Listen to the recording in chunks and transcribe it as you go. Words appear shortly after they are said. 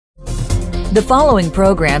The following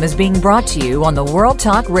program is being brought to you on the World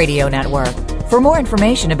Talk Radio Network. For more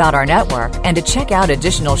information about our network and to check out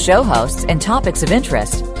additional show hosts and topics of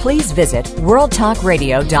interest, please visit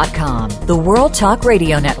worldtalkradio.com. The World Talk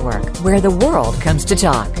Radio Network, where the world comes to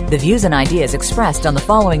talk. The views and ideas expressed on the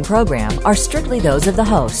following program are strictly those of the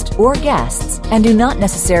host or guests and do not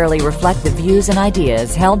necessarily reflect the views and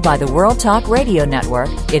ideas held by the World Talk Radio Network,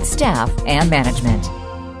 its staff, and management.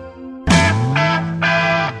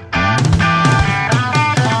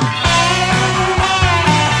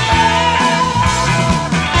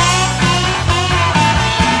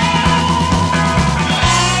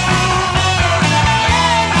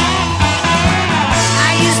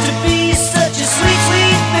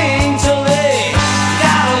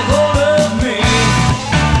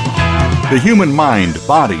 The human mind,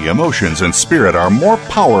 body, emotions, and spirit are more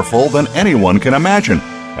powerful than anyone can imagine,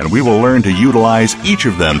 and we will learn to utilize each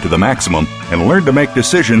of them to the maximum and learn to make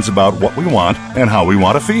decisions about what we want and how we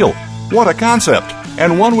want to feel. What a concept,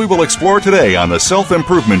 and one we will explore today on the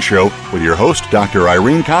Self-Improvement Show with your host, Dr.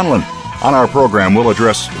 Irene Conlon. On our program, we'll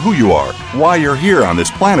address who you are, why you're here on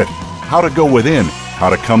this planet, how to go within, how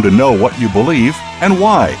to come to know what you believe, and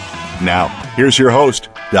why. Now, here's your host,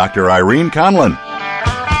 Dr. Irene Conlon.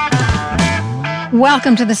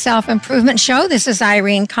 Welcome to the Self-Improvement Show. This is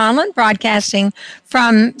Irene Conlon, broadcasting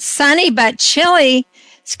from sunny but chilly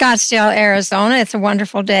Scottsdale, Arizona. It's a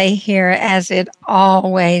wonderful day here, as it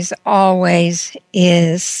always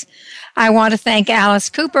is. I want to thank Alice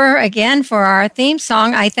Cooper again for our theme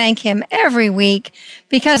song. I thank him every week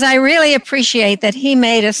because I really appreciate that he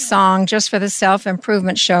made a song just for the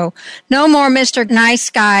Self-Improvement Show. No More Mr. Nice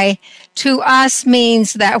Guy to us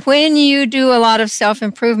means that when you do a lot of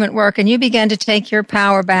self-improvement work and you begin to take your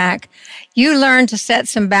power back, you learn to set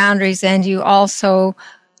some boundaries, and you also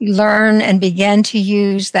learn and begin to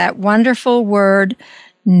use that wonderful word,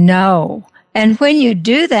 no. And when you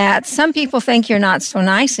do that, some people think you're not so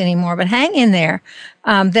nice anymore, but hang in there.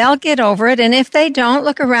 They'll get over it. And if they don't,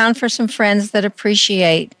 look around for some friends that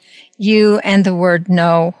appreciate you and the word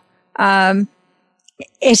no.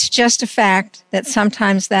 It's just a fact that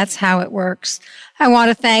sometimes that's how it works. I want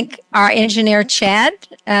to thank our engineer, Chad.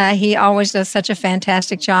 He always does such a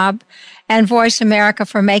fantastic job. And Voice America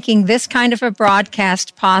for making this kind of a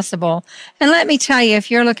broadcast possible. And let me tell you, if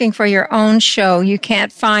you're looking for your own show, you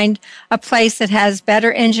can't find a place that has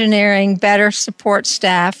better engineering, better support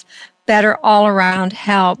staff, better all-around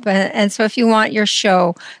help. And so if you want your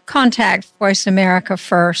show, contact Voice America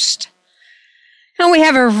first. And we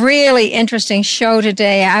have a really interesting show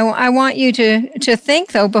today. I want you to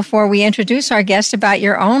think, though, before we introduce our guest, about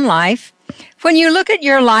your own life. When you look at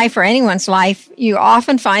your life or anyone's life, you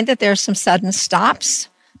often find that there's some sudden stops,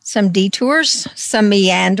 some detours, some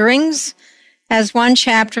meanderings, as one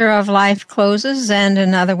chapter of life closes and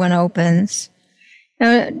another one opens.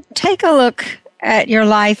 Now, take a look at your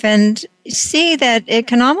life and see that it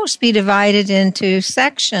can almost be divided into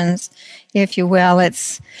sections, if you will.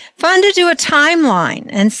 It's fun to do a timeline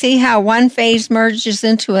and see how one phase merges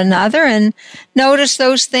into another and notice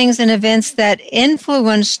those things and events that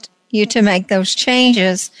influenced you to make those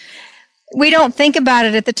changes. We don't think about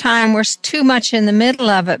it at the time. We're too much in the middle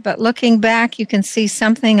of it, but looking back, you can see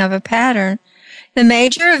something of a pattern. The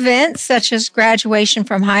major events, such as graduation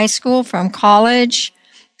from high school, from college,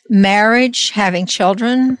 marriage, having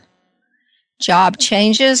children, job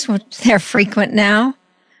changes, they're frequent now,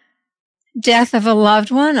 death of a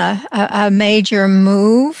loved one, a major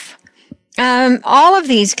move. All of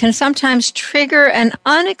these can sometimes trigger an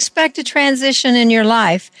unexpected transition in your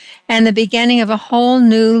life and the beginning of a whole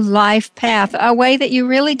new life path, a way that you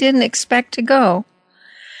really didn't expect to go.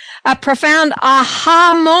 A profound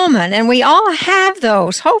aha moment, and we all have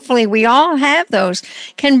those, hopefully we all have those,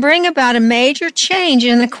 can bring about a major change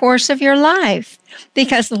in the course of your life,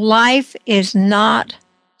 because life is not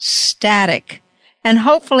static. And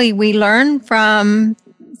hopefully we learn from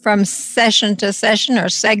session to session or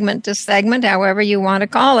segment to segment, however you want to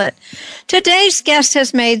call it. Today's guest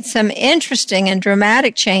has made some interesting and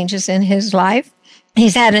dramatic changes in his life.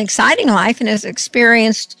 He's had an exciting life and has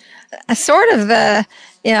experienced a sort of the,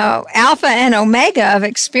 alpha and omega of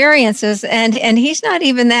experiences, and he's not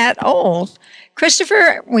even that old.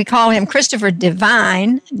 Christopher, we call him Christopher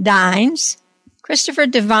Devine Dines. Christopher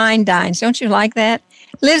Devine Dines, don't you like that?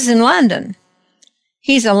 Lives in London.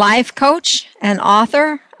 He's a life coach, an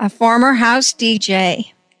author, a former house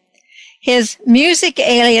DJ. His music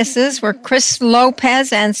aliases were Chris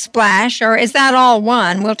Lopez and Splash, or is that all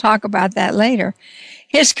one? We'll talk about that later.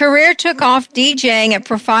 His career took off DJing at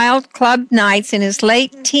profiled club nights in his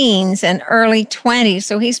late teens and early 20s,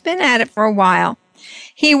 so he's been at it for a while.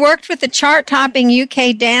 He worked with the chart-topping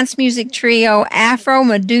UK dance music trio Afro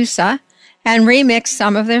Medusa and remixed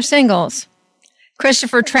some of their singles.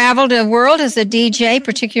 Christopher traveled the world as a DJ,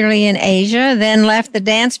 particularly in Asia, then left the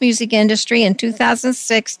dance music industry in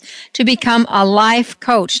 2006 to become a life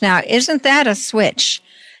coach. Now, isn't that a switch?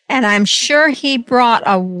 And I'm sure he brought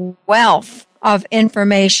a wealth of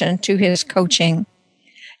information to his coaching.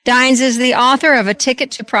 Dines is the author of A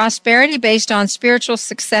Ticket to Prosperity based on spiritual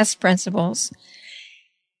success principles.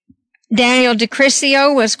 Daniel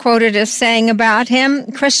DeCrisio was quoted as saying about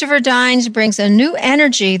him, Christopher Dines brings a new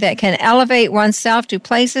energy that can elevate oneself to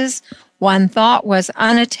places one thought was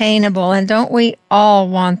unattainable. And don't we all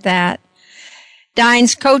want that?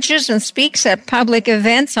 Dines coaches and speaks at public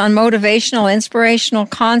events on motivational, inspirational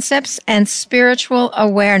concepts and spiritual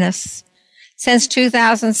awareness. Since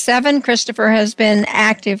 2007, Christopher has been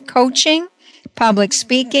active coaching, public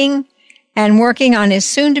speaking, and working on his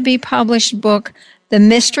soon-to-be-published book, The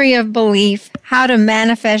Mystery of Belief, How to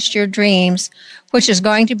Manifest Your Dreams, which is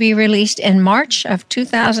going to be released in March of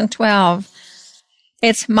 2012.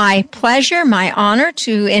 It's my pleasure, my honor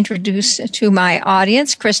to introduce to my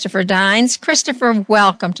audience Christopher Dines. Christopher,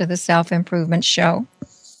 welcome to the Self-Improvement Show.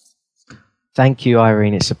 Thank you,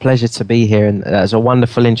 Irene. It's a pleasure to be here, and that's a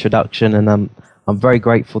wonderful introduction, and I'm very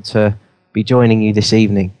grateful to be joining you this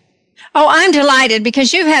evening. Oh, I'm delighted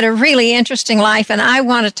because you've had a really interesting life, and I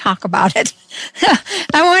want to talk about it.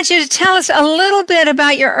 I want you to tell us a little bit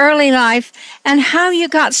about your early life and how you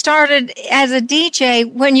got started as a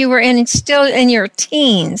DJ when you were still in your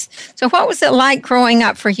teens. So what was it like growing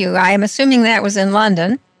up for you? I am assuming that was in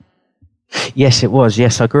London. Yes, it was.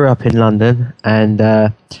 Yes, I grew up in London, and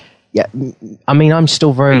I'm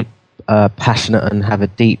still very passionate and have a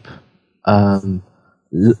deep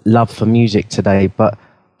love for music today, but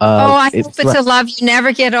I hope it's a love you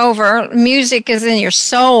never get over. Music is in your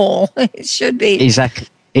soul. It should be. Exactly.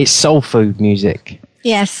 It's soul food music.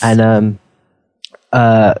 Yes. And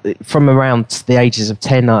from around the ages of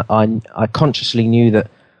 10, I consciously knew that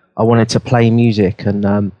I wanted to play music. And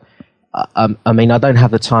I don't have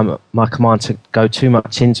the time at my command to go too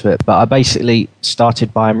much into it, but I basically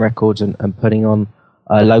started buying records and putting on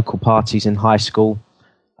local parties in high school.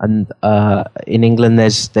 And in England,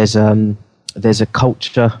 there's a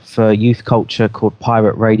culture for youth culture called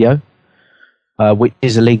pirate radio, which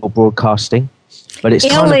is illegal broadcasting, but it's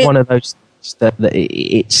kind of one of those that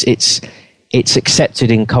it's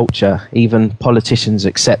accepted in culture. Even politicians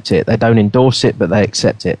accept it. They don't endorse it, but they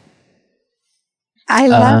accept it. I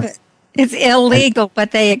love it. It's illegal,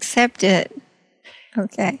 but they accept it.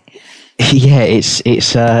 Okay. Yeah,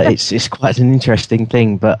 it's quite an interesting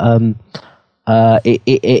thing, but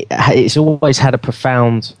it's always had a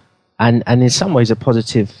profound and in some ways a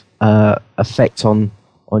positive effect on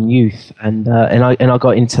youth, and I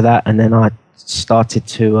got into that, and then I started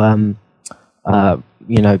to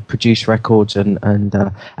produce records, and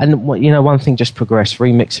one thing just progressed,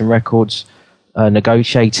 remixing records,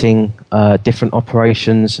 negotiating different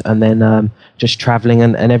operations, and then just traveling,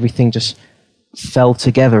 and everything just fell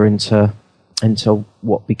together into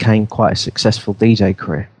what became quite a successful DJ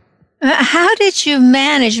career. How did you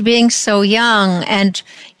manage being so young and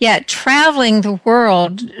yet traveling the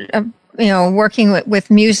world, working with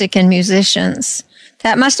music and musicians?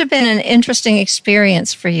 That must have been an interesting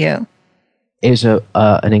experience for you. It was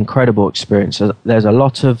an incredible experience. There's a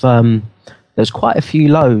lot of, there's quite a few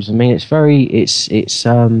lows. I mean,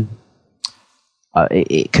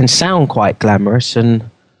 it can sound quite glamorous, and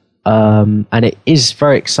it is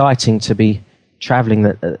very exciting to be traveling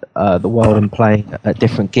the world and playing at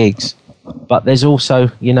different gigs. But there's also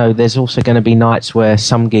going to be nights where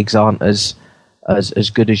some gigs aren't as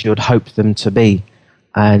good as you'd hope them to be.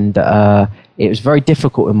 And it was very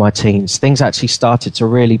difficult in my teens. Things actually started to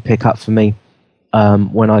really pick up for me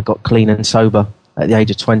when I got clean and sober at the age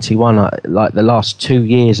of 21. Like the last 2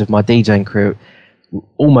 years of my DJing career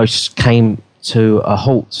almost came to a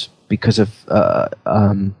halt because of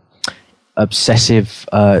obsessive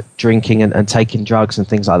drinking and taking drugs and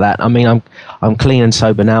things like that. I mean, I'm clean and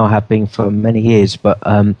sober now. I have been for many years, but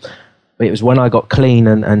it was when I got clean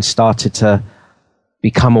and started to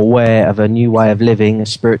become aware of a new way of living, a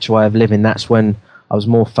spiritual way of living. That's when I was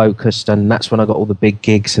more focused, and that's when I got all the big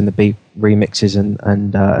gigs and the big remixes,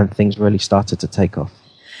 and things really started to take off.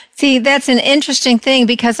 See, that's an interesting thing,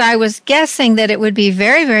 because I was guessing that it would be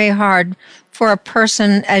very, very hard for a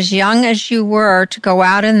person as young as you were to go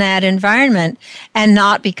out in that environment and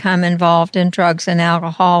not become involved in drugs and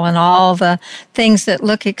alcohol and all the things that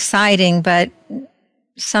look exciting but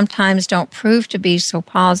sometimes don't prove to be so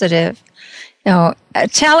positive.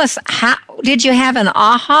 Tell us, how did you have an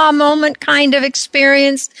aha moment kind of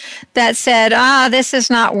experience that said, this is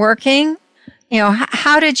not working?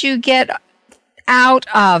 How did you get out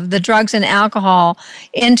of the drugs and alcohol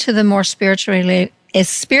into the more spiritually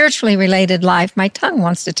related life? My tongue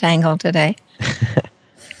wants to tangle today.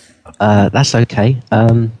 That's okay.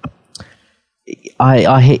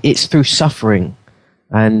 It's through suffering,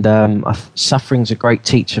 and suffering's a great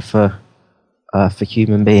teacher for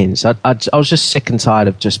human beings. I was just sick and tired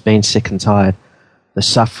of just being sick and tired. The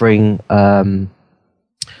suffering, the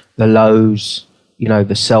lows,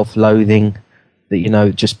 the self-loathing,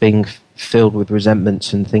 that just being filled with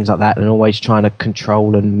resentments and things like that, and always trying to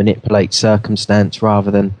control and manipulate circumstance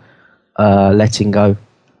rather than letting go.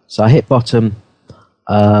 So I hit bottom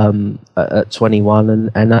at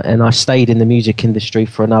 21, and I stayed in the music industry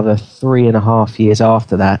for another 3.5 years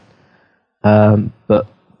after that. But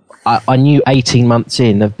I knew 18 months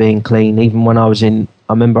in of being clean, even when I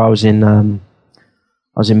remember I was in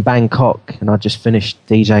Bangkok, and I just finished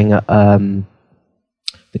DJing at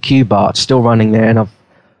the Q Bar. It's still running there, and I've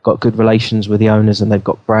got good relations with the owners, and they've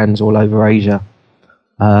got brands all over Asia.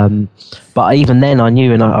 But even then I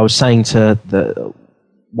knew, and I was saying to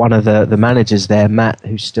one of the managers there, Matt,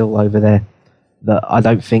 who's still over there, that I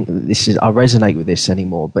don't think that I resonate with this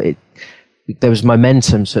anymore. But there was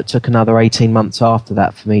momentum, so it took another 18 months after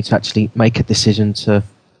that for me to actually make a decision to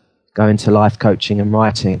go into life coaching and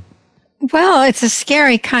writing. Well, it's a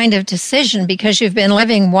scary kind of decision because you've been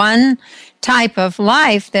living one type of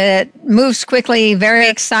life that moves quickly, very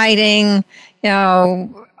exciting,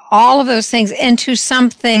 all of those things, into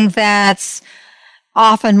something that's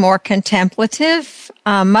often more contemplative,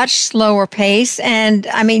 much slower pace. And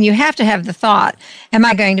I mean, you have to have the thought, am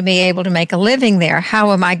I going to be able to make a living there?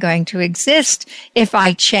 How am I going to exist if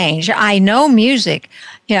I change? I know music,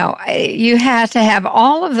 you have to have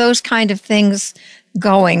all of those kind of things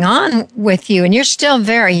going on with you, and you're still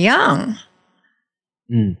very young.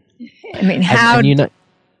 I mean, how... And it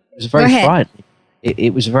was very frightening.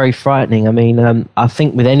 It was very frightening. I mean, I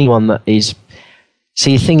think with anyone that is...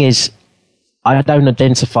 See, the thing is, I don't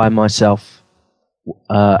identify myself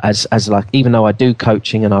as like, even though I do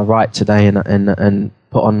coaching and I write today and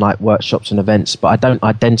put on like workshops and events, but I don't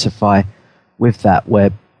identify with that,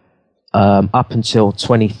 where up until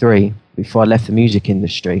 23, before I left the music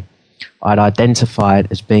industry, I'd identified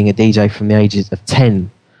as being a DJ from the ages of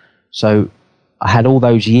 10. So I had all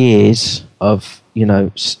those years of,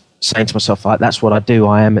 saying to myself, like, that's what I do.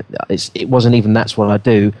 It wasn't even that's what I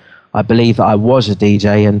do. I believe that I was a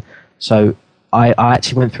DJ. And so I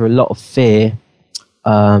actually went through a lot of fear.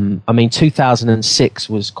 2006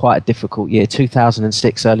 was quite a difficult year.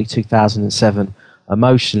 2006, early 2007,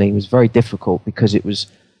 emotionally was very difficult because it was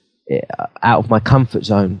out of my comfort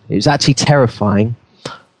zone. It was actually terrifying.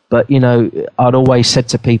 But, I'd always said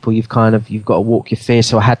to people, you've got to walk your fear.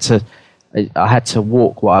 So I had to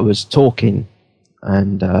walk what I was talking.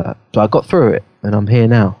 And so I got through it, and I'm here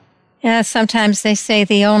now. Yeah, sometimes they say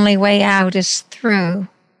the only way out is through.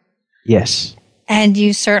 Yes. And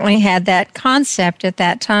you certainly had that concept at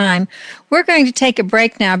that time. We're going to take a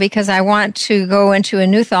break now because I want to go into a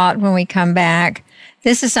new thought when we come back.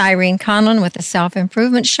 This is Irene Conlon with the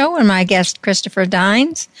Self-Improvement Show and my guest, Christopher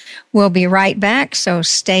Dines. We'll be right back, so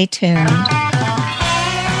stay tuned.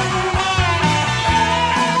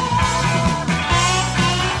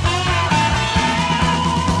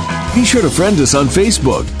 Be sure to friend us on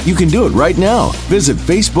Facebook. You can do it right now. Visit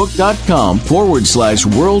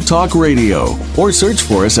facebook.com/World Talk Radio or search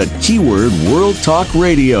for us at keyword World Talk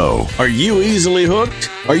Radio. Are you easily hooked?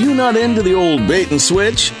 Are you not into the old bait and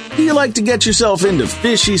switch? Do you like to get yourself into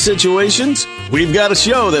fishy situations? We've got a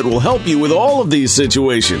show that will help you with all of these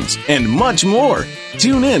situations and much more.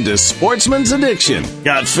 Tune in to Sportsman's Addiction.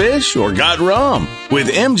 Got fish or got rum? With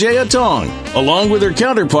MJ Atong, along with her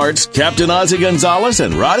counterparts, Captain Ozzy Gonzalez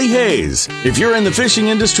and Roddy Hayes. If you're in the fishing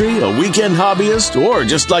industry, a weekend hobbyist, or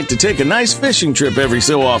just like to take a nice fishing trip every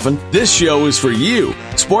so often, this show is for you.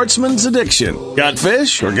 Sportsman's Addiction. Got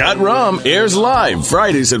fish or got rum airs live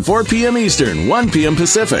Fridays at 4 p.m. Eastern, 1 p.m.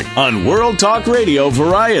 Pacific on World Talk Radio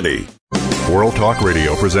Variety. World Talk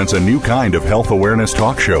Radio presents a new kind of health awareness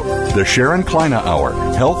talk show, the Sharon Kleina Hour,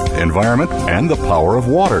 Health, Environment, and the Power of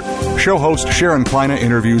Water. Show host Sharon Kleina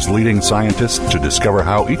interviews leading scientists to discover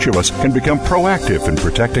how each of us can become proactive in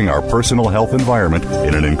protecting our personal health environment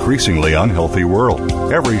in an increasingly unhealthy world.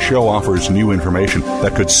 Every show offers new information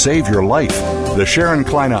that could save your life. The Sharon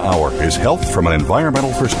Kleina Hour is health from an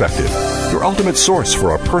environmental perspective, your ultimate source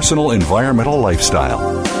for a personal environmental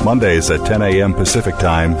lifestyle. Mondays at 10 a.m. Pacific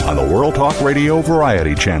Time on the World Talk Radio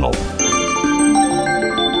Variety Channel.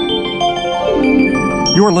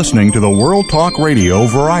 You're listening to the World Talk Radio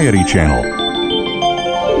Variety Channel.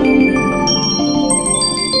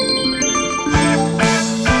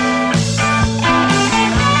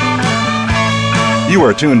 You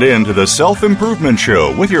are tuned in to the Self-Improvement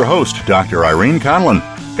Show with your host, Dr. Irene Conlon.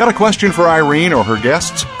 Got a question for Irene or her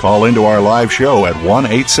guests? Call into our live show at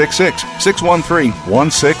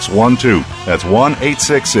 1-866-613-1612. That's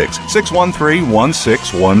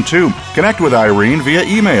 1-866-613-1612. Connect with Irene via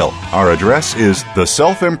email. Our address is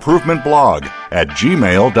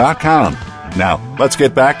theselfimprovement@gmail.com. Now, let's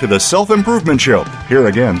get back to the Self-Improvement Show. Here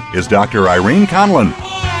again is Dr. Irene Conlon.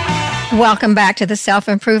 Welcome back to the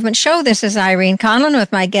Self-Improvement Show. This is Irene Conlon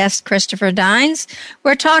with my guest, Christopher Dines.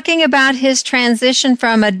 We're talking about his transition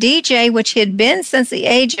from a DJ, which he'd been since the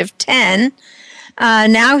age of 10.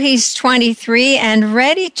 Now he's 23 and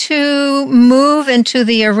ready to move into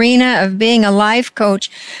the arena of being a life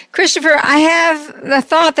coach. Christopher, I have the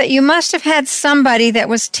thought that you must have had somebody that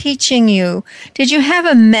was teaching you. Did you have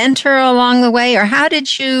a mentor along the way, or how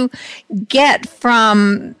did you get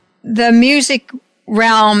from the music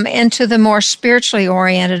realm into the more spiritually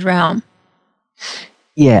oriented realm?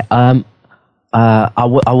 Yeah, I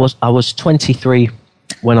was 23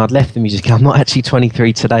 when I'd left the music. I'm not actually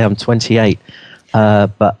 23 today. I'm 28. You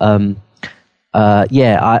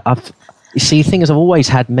see, the thing is, I've always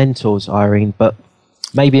had mentors, Irene, but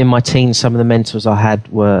maybe in my teens, some of the mentors I had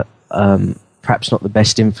were perhaps not the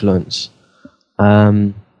best influence.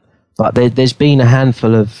 But there's been a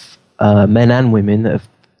handful of men and women that have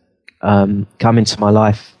come into my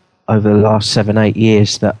life over the last 7-8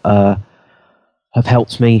 years that have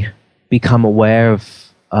helped me become aware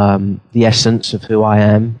of the essence of who I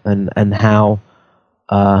am and how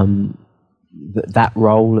that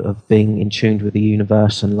role of being in tune with the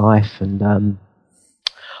universe and life. And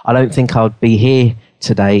I don't think I'd be here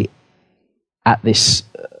today at this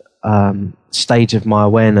stage of my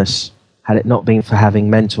awareness had it not been for having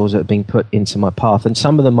mentors that have been put into my path. And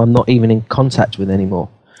some of them I'm not even in contact with anymore.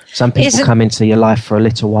 Some people come into your life for a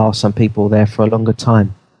little while, some people are there for a longer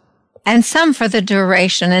time. And some for the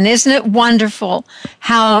duration. And isn't it wonderful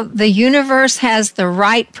how the universe has the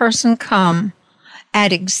right person come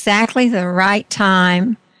at exactly the right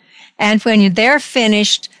time, and when they're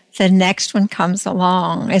finished, the next one comes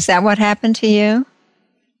along? Is that what happened to you?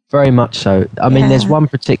 Very much so. I mean, there's one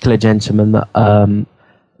particular gentleman that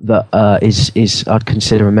is I'd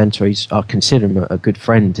consider a mentor. I'd consider him a good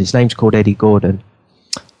friend. His name's called Eddie Gordon.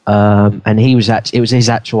 And it was his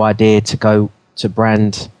actual idea to go to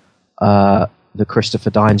brand the Christopher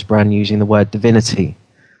Dines brand using the word divinity,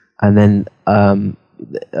 and then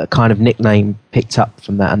a kind of nickname picked up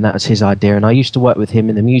from that, and that was his idea. And I used to work with him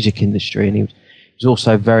in the music industry, and he was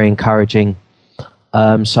also very encouraging.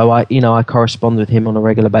 So I correspond with him on a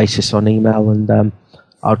regular basis on email, and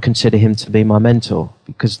I'd consider him to be my mentor,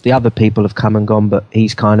 because the other people have come and gone, but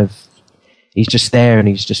he's just there, and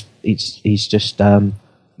he's just a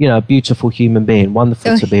beautiful human being,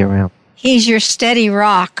 wonderful to be around. He's your steady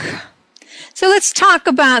rock. So let's talk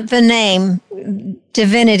about the name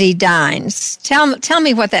Divinity Dines. Tell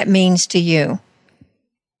me what that means to you.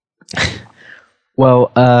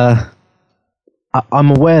 Well,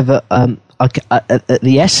 I'm aware that at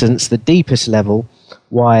the essence, the deepest level,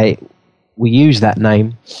 why we use that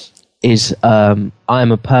name is I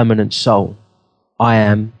am a permanent soul. I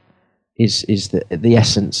am is the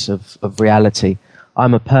essence of reality.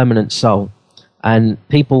 I'm a permanent soul. And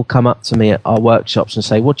people come up to me at our workshops and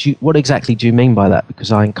say, what exactly do you mean by that?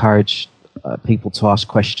 Because I encourage people to ask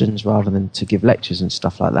questions rather than to give lectures and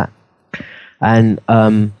stuff like that. And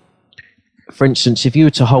for instance, if you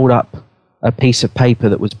were to hold up a piece of paper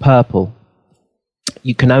that was purple,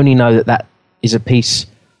 you can only know that is a piece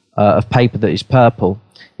of paper that is purple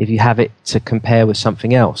if you have it to compare with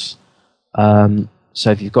something else. So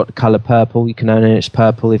if you've got the colour purple, you can only know it's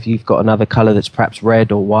purple if you've got another colour that's perhaps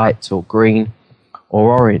red or white or green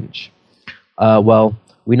or orange. Well,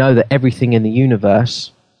 we know that everything in the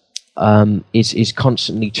universe is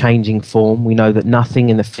constantly changing form. We know that nothing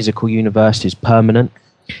in the physical universe is permanent.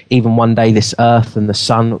 Even one day this earth and the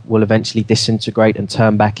sun will eventually disintegrate and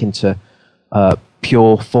turn back into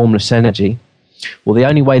pure formless energy. Well, the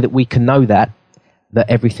only way that we can know that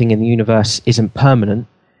everything in the universe isn't permanent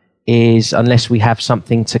is unless we have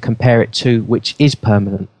something to compare it to which is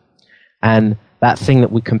permanent. And that thing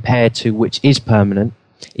that we compare to which is permanent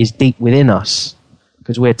is deep within us,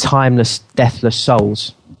 because we're timeless, deathless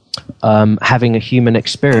souls having a human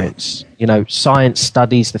experience. You know, science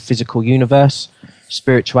studies the physical universe,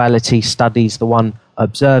 spirituality studies the one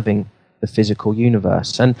observing the physical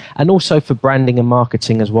universe. And also for branding and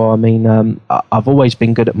marketing as well. I mean, I've always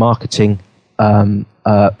been good at marketing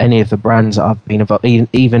any of the brands that I've been involved,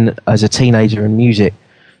 even as a teenager in music.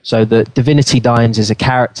 So the divinity dines is a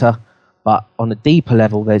character, but on a deeper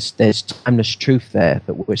level, there's timeless truth there,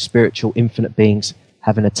 that we're spiritual, infinite beings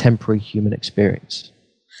having a temporary human experience.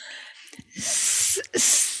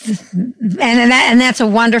 And that's a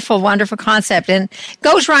wonderful, wonderful concept, and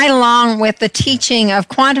goes right along with the teaching of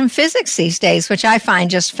quantum physics these days, which I find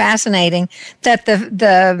just fascinating. That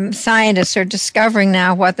the scientists are discovering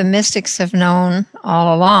now what the mystics have known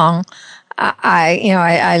all along.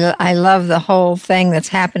 I love the whole thing that's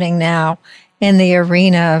happening now in the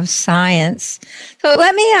arena of science. So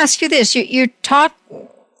let me ask you this: you talk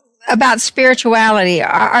about spirituality.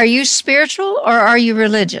 Are you spiritual or are you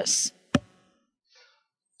religious?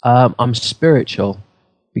 I'm spiritual,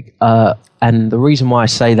 and the reason why I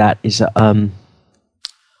say that is that I'm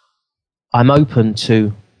open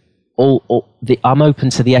to I'm open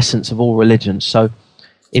to the essence of all religions. So,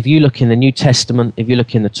 if you look in the New Testament, if you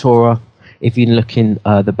look in the Torah, if you look in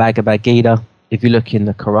the Bhagavad Gita, if you look in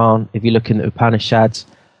the Quran, if you look in the Upanishads,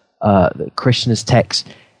 the Krishna's text,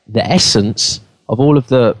 the essence of all of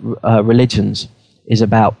the religions is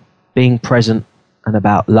about being present and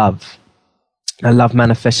about love. And love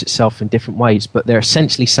manifests itself in different ways, but they're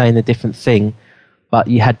essentially saying a different thing. But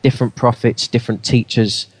you had different prophets, different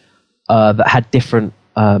teachers that had different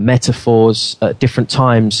metaphors at different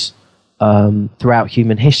times throughout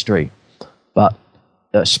human history. But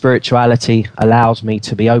spirituality allows me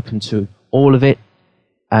to be open to all of it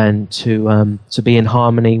and to be in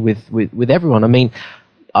harmony with everyone. I mean,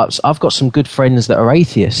 I've got some good friends that are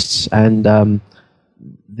atheists, and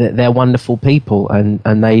they're wonderful people,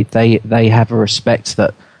 and they have a respect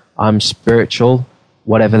that I'm spiritual,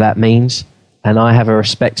 whatever that means, and I have a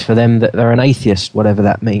respect for them that they're an atheist, whatever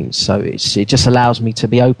that means. So it just allows me to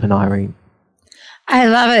be open, Irene. I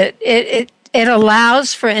love it. It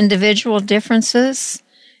allows for individual differences.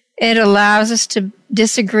 It allows us to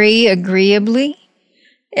disagree agreeably.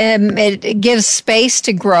 It gives space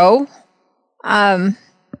to grow.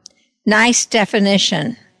 Nice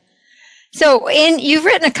definition. So you've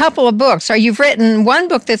written a couple of books, or you've written one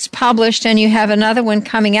book that's published and you have another one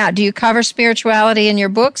coming out. Do you cover spirituality in your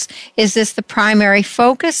books? Is this the primary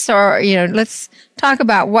focus, or, let's talk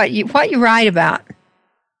about what you write about.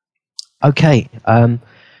 Okay.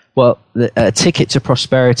 Well, the Ticket to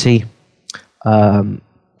Prosperity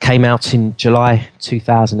came out in July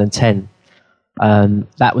 2010.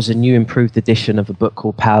 That was a new improved edition of a book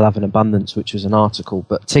called Power, Love and Abundance, which was an article.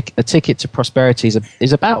 But A Ticket to Prosperity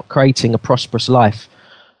is about creating a prosperous life,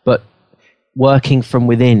 but working from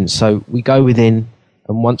within. So we go within,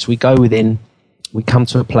 and once we go within, we come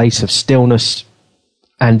to a place of stillness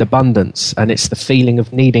and abundance, and it's the feeling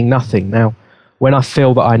of needing nothing. Now, when I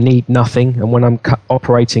feel that I need nothing, and when I'm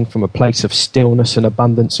operating from a place of stillness and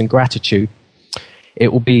abundance and gratitude,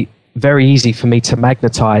 it will be very easy for me to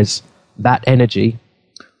magnetize that energy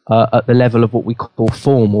at the level of what we call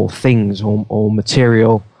form, or things, or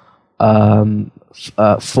material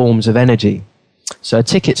forms of energy. So A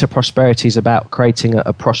Ticket to Prosperity is about creating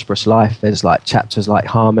a prosperous life. There's like chapters like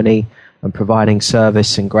harmony and providing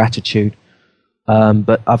service and gratitude.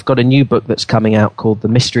 But I've got a new book that's coming out called The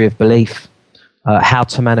Mystery of Belief, How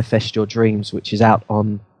to Manifest Your Dreams, which is out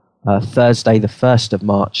on Thursday, the 1st of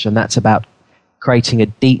March. And that's about creating a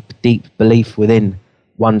deep, deep belief within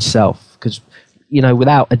oneself. Because,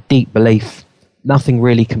 without a deep belief, nothing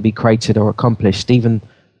really can be created or accomplished. Even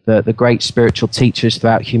the great spiritual teachers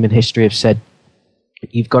throughout human history have said,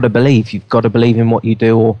 you've got to believe in what you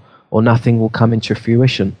do, or nothing will come into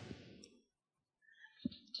fruition.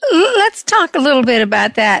 Let's talk a little bit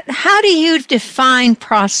about that. How do you define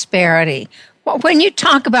prosperity? When you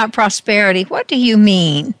talk about prosperity, what do you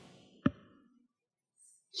mean?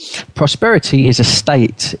 Prosperity is a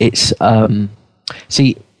state. It's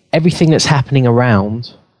everything that's happening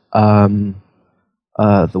around the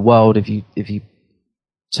world. If you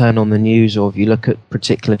turn on the news, or if you look at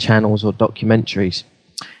particular channels or documentaries,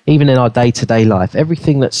 even in our day-to-day life,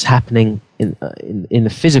 everything that's happening in the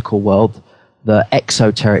physical world, the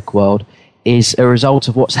exoteric world, is a result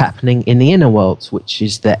of what's happening in the inner world, which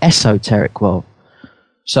is the esoteric world.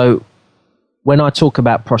 So when I talk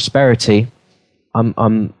about prosperity,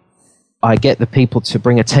 I get the people to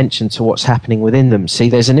bring attention to what's happening within them. See,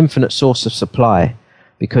 there's an infinite source of supply,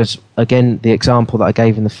 because, again, the example that I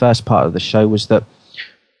gave in the first part of the show was that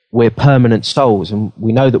we're permanent souls, and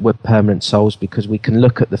we know that we're permanent souls because we can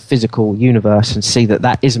look at the physical universe and see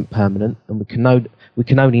that isn't permanent, and we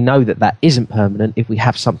can only know that isn't permanent if we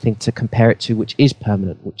have something to compare it to which is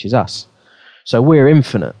permanent, which is us. So we're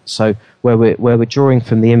infinite. So where we're drawing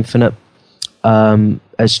from the infinite,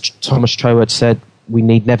 as Thomas Troward said, we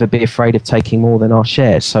need never be afraid of taking more than our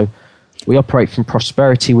share. So we operate from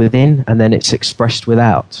prosperity within, and then it's expressed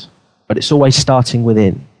without. But it's always starting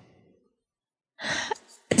within.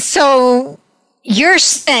 So you're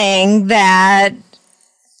saying that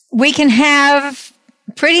we can have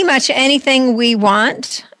pretty much anything we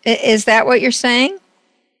want? Is that what you're saying?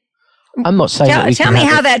 I'm not saying that we tell can me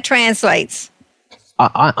have how that translates.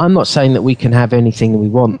 I'm not saying that we can have anything we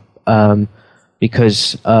want,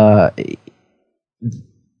 because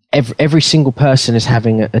every single person is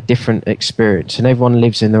having a different experience, and everyone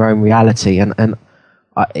lives in their own reality. And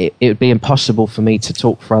it would be impossible for me to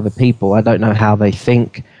talk for other people. I don't know how they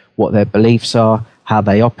think, what their beliefs are, how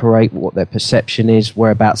they operate, what their perception is,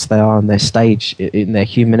 whereabouts they are on their stage in their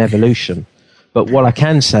human evolution. But what I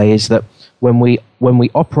can say is that when we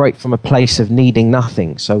operate from a place of needing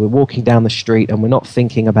nothing, so we're walking down the street and we're not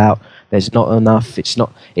thinking about there's not enough, it's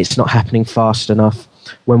not happening fast enough.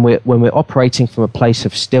 When we're operating from a place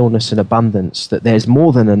of stillness and abundance, that there's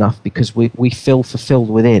more than enough because we feel fulfilled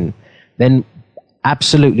within, then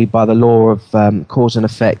absolutely by the law of cause and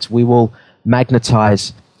effect, we will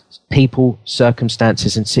magnetize people,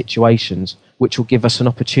 circumstances, and situations which will give us an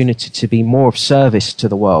opportunity to be more of service to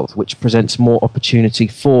the world, which presents more opportunity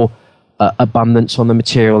for abundance on the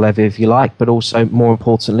material level, if you like, but also, more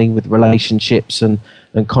importantly, with relationships and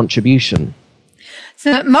contribution.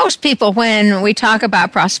 So most people, when we talk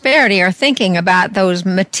about prosperity, are thinking about those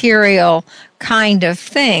material kind of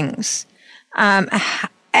things. And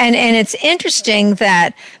it's interesting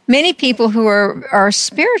that many people who are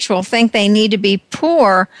spiritual think they need to be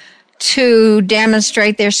poor to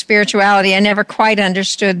demonstrate their spirituality. I never quite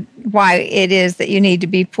understood why it is that you need to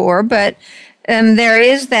be poor, but there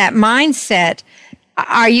is that mindset.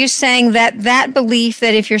 Are you saying that belief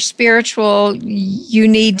that if you're spiritual, you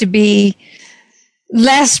need to be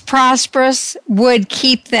less prosperous would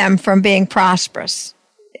keep them from being prosperous?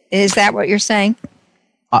 Is that what you're saying?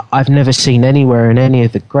 I've never seen anywhere in any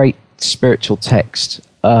of the great spiritual texts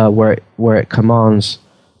where it commands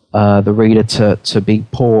the reader to be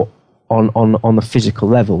poor on the physical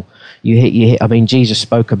level. You hear, I mean, Jesus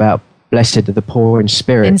spoke about blessed are the poor in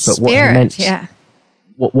spirit, but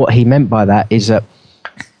what he meant by that is that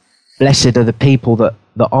blessed are the people that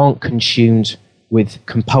aren't consumed with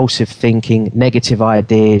compulsive thinking, negative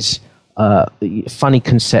ideas, funny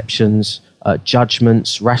conceptions,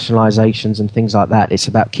 judgments, rationalizations, and things like that. It's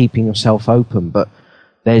about keeping yourself open. But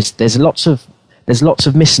there's lots of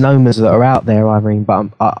misnomers that are out there, Irene.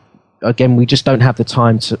 But again, we just don't have the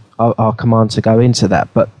time to our command to go into that.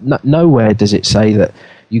 But nowhere does it say that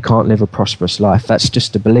you can't live a prosperous life. That's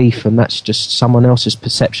just a belief, and that's just someone else's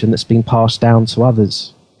perception that's been passed down to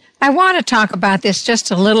others. I want to talk about this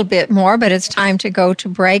just a little bit more, but it's time to go to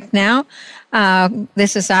break now.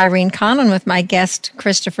 This is Irene Conlon with my guest,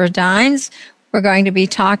 Christopher Dines. We're going to be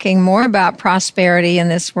talking more about prosperity in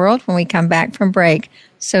this world when we come back from break,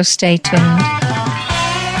 so stay tuned.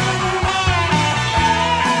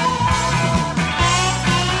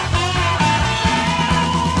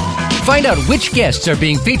 Find out which guests are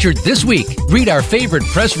being featured this week. Read our favorite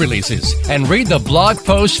press releases and read the blog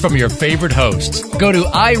posts from your favorite hosts. Go to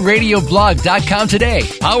iradioblog.com today.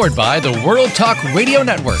 Powered by the World Talk Radio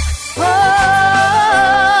Network. Do it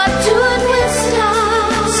with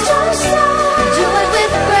style, do it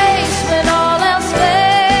with grace. When all else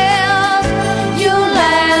fails, you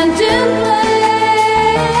land in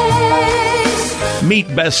place.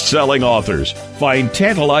 Meet best-selling authors, find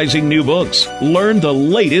tantalizing new books, learn the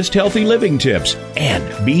latest healthy living tips,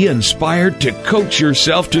 and be inspired to coach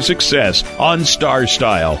yourself to success on Star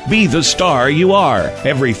Style. Be the star you are.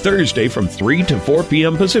 Every Thursday from 3 to 4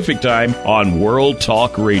 p.m. Pacific Time on World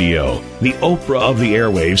Talk Radio. The Oprah of the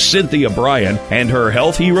airwaves, Cynthia Bryan, and her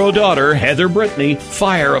health hero daughter, Heather Brittany,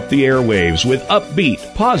 fire up the airwaves with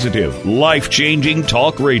upbeat, positive, life-changing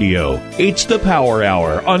talk radio. It's the Power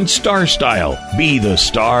Hour on Star Style. Be the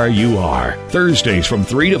star you are. Thursdays from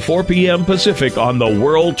 3 to 4 p.m. Pacific on the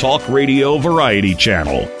World Talk Radio Variety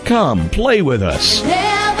Channel. Come play with us.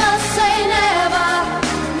 Never say never,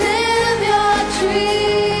 live your dream.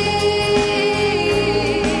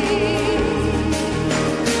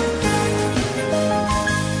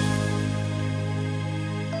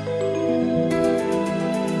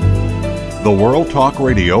 The World Talk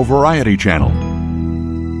Radio Variety Channel.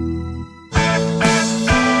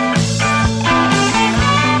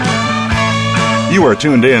 You are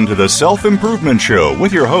tuned in to the Self-Improvement Show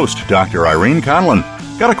with your host, Dr. Irene Conlon.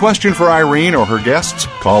 Got a question for Irene or her guests?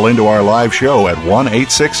 Call into our live show at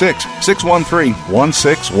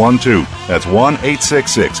 1-866-613-1612. That's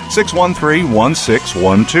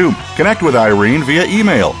 1-866-613-1612. Connect with Irene via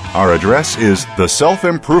email. Our address is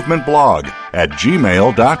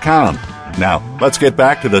theselfimprovement@gmail.com. Now, let's get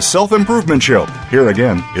back to the Self-Improvement Show. Here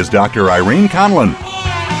again is Dr. Irene Conlon.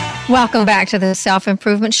 Welcome back to the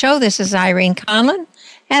Self-Improvement Show. This is Irene Conlon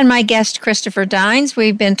and my guest, Christopher Dines.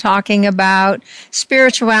 We've been talking about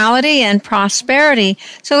spirituality and prosperity.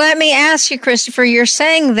 So let me ask you, Christopher, you're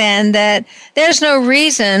saying then that there's no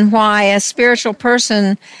reason why a spiritual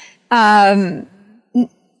person can't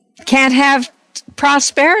have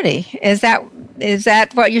prosperity. Is that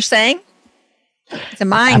what you're saying? It's a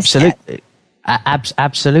mindset.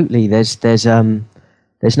 Absolutely. There's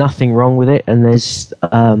nothing wrong with it, and there's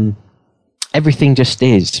everything just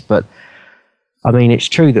is. But I mean, it's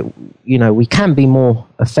true that, you know, we can be more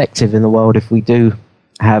effective in the world if we do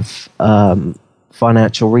have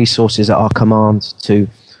financial resources at our command to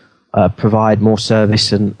provide more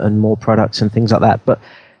service and more products and things like that. But,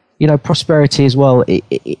 you know, prosperity as well,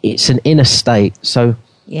 it's an inner state. So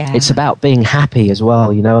it's about being happy as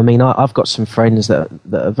well. You know, I mean, I've got some friends that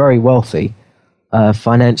are very wealthy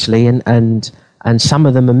financially, and some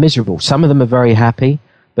of them are miserable. Some of them are very happy,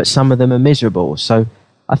 but some of them are miserable. So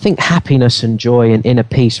I think happiness and joy and inner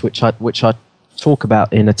peace, which I talk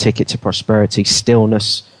about in A Ticket to Prosperity,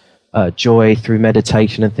 stillness, joy through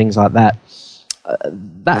meditation and things like that,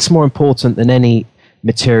 that's more important than any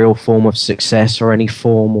material form of success or any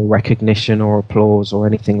form or recognition or applause or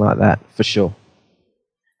anything like that, for sure.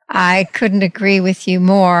 I couldn't agree with you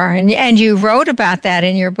more. And you wrote about that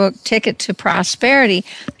in your book, Ticket to Prosperity.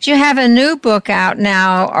 But you have a new book out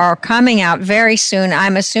now, or coming out very soon.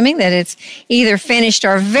 I'm assuming that it's either finished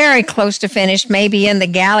or very close to finished, maybe in the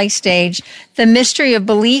galley stage. The Mystery of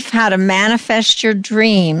Belief, How to Manifest Your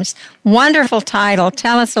Dreams. Wonderful title.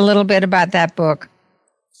 Tell us a little bit about that book.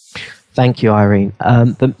 Thank you, Irene.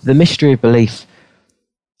 The Mystery of Belief,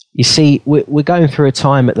 you see, we're going through a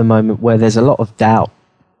time at the moment where there's a lot of doubt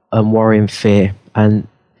and worry and fear, and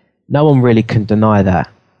no one really can deny that.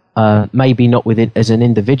 Maybe not within as an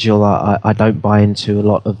individual. I don't buy into a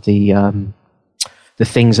lot of the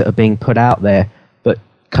things that are being put out there, but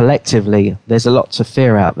collectively, there's a lot of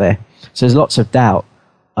fear out there. So there's lots of doubt.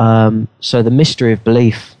 So the Mystery of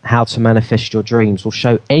Belief, How to Manifest Your Dreams, will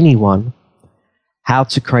show anyone how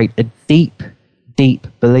to create a deep, deep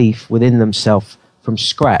belief within themselves from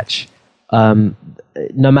scratch.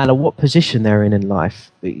 No matter what position they're in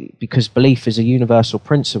life, because belief is a universal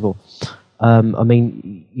principle. I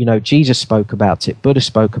mean, you know, Jesus spoke about it, Buddha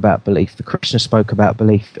spoke about belief, the Krishna spoke about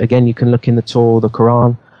belief. Again, you can look in the Torah, the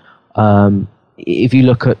Quran. If you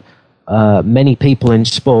look at many people in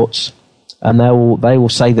sports, and they will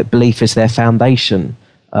say that belief is their foundation.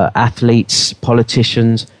 Athletes,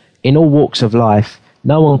 politicians, in all walks of life,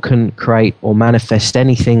 no one can create or manifest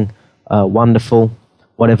anything wonderful,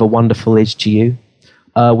 whatever wonderful is to you,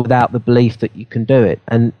 without the belief that you can do it.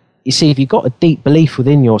 And you see, if you've got a deep belief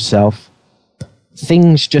within yourself,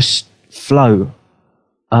 things just flow.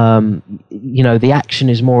 You know, the action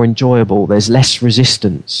is more enjoyable. There's less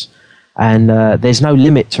resistance, and there's no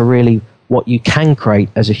limit to really what you can create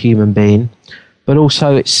as a human being. But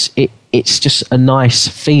also, it's just a nice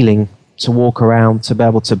feeling to walk around, to be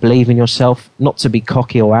able to believe in yourself, not to be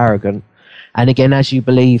cocky or arrogant. And again, as you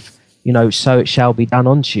believe, you know, so it shall be done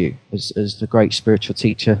unto you, as the great spiritual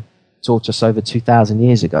teacher taught us over 2,000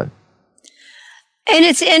 years ago. And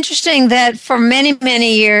it's interesting that for many,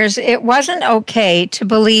 many years, it wasn't okay to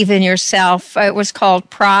believe in yourself. It was called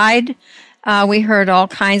pride. We heard all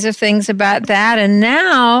kinds of things about that. And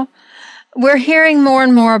now we're hearing more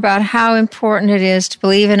and more about how important it is to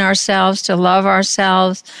believe in ourselves, to love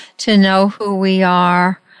ourselves, to know who we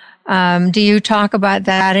are. Do you talk about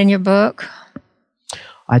that in your book?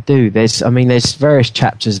 I do. There's various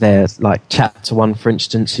chapters there. Like chapter 1, for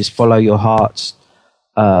instance, is Follow Your Hearts.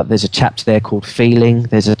 There's a chapter there called Feeling.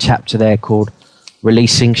 There's a chapter there called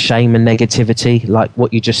Releasing Shame and Negativity. Like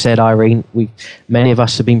what you just said, Irene, many of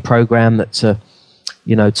us have been programmed that to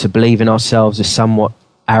believe in ourselves is somewhat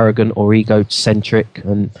arrogant or egocentric.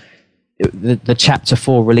 And the chapter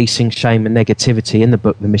 4, Releasing Shame and Negativity, in the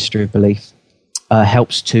book The Mystery of Belief,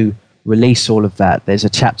 helps to release all of that. There's a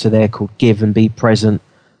chapter there called Give and Be Present,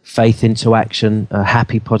 Faith into Action, a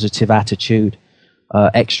happy, positive attitude,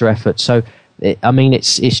 extra effort. So,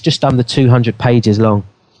 it's just under 200 pages long.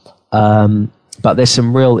 But there's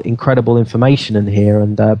some real incredible information in here.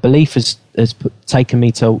 And belief has taken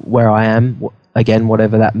me to where I am, again,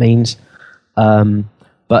 whatever that means.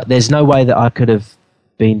 But there's no way that I could have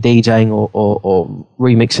being DJing or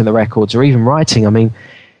remixing the records or even writing. I mean,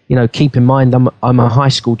 keep in mind, I'm a high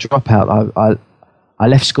school dropout. I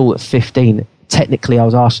left school at 15. Technically, I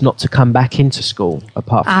was asked not to come back into school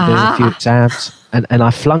apart from doing a few exams, and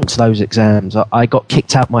I flunked those exams. I got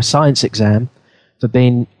kicked out my science exam for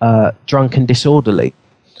being drunk and disorderly.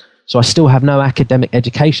 So I still have no academic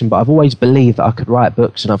education, but I've always believed that I could write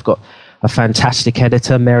books, and I've got a fantastic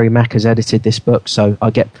editor. Mary Mack has edited this book, so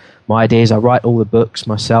I get my ideas. I write all the books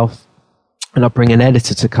myself, and I bring an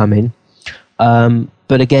editor to come in.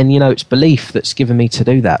 But again, it's belief that's given me to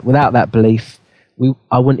do that. Without that belief, we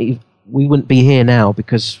wouldn't be here now,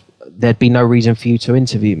 because there'd be no reason for you to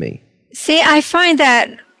interview me. See, I find that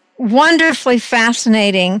wonderfully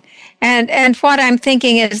fascinating. And what I'm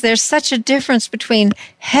thinking is there's such a difference between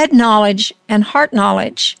head knowledge and heart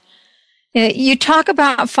knowledge. You talk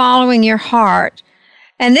about following your heart.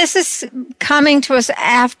 And this is coming to us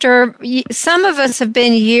after some of us have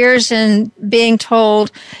been years in being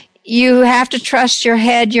told you have to trust your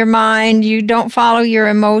head, your mind, you don't follow your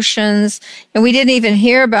emotions. And we didn't even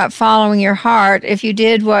hear about following your heart. If you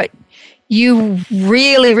did what you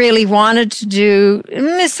really, really wanted to do,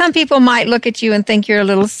 some people might look at you and think you're a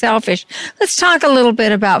little selfish. Let's talk a little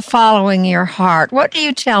bit about following your heart. What do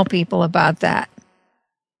you tell people about that?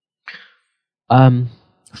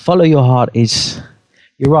 Follow your heart is,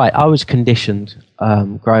 you're right, I was conditioned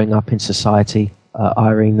growing up in society,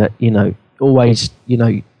 Irene, that, always,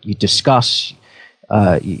 you discuss,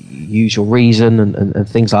 you use your reason and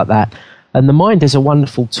things like that. And the mind is a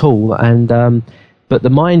wonderful tool, and but the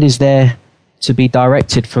mind is there to be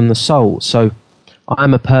directed from the soul. So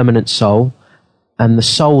I'm a permanent soul, and the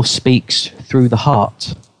soul speaks through the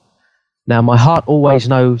heart. Now, my heart always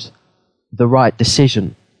knows the right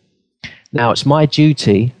decision. Now, it's my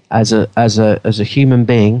duty as a human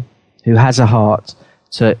being who has a heart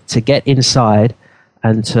to get inside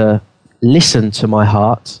and to listen to my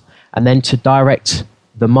heart, and then to direct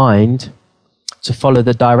the mind to follow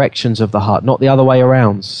the directions of the heart, not the other way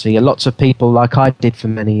around. See, lots of people, like I did for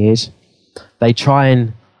many years, they try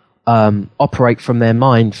and operate from their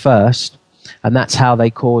mind first, and that's how they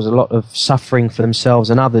cause a lot of suffering for themselves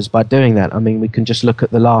and others by doing that. I mean, we can just look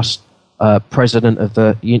at the last president of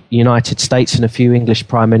the United States and a few English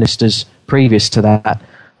prime ministers previous to that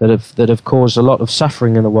have caused a lot of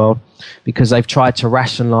suffering in the world because they've tried to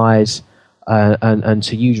rationalize and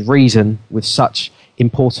to use reason with such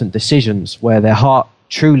important decisions, where their heart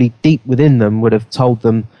truly deep within them would have told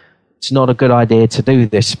them it's not a good idea to do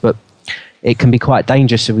this, but it can be quite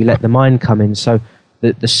dangerous if we let the mind come in. So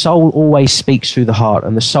the soul always speaks through the heart,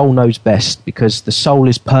 and the soul knows best because the soul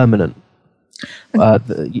is permanent.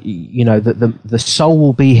 The soul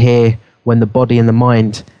will be here when the body and the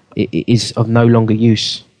mind is of no longer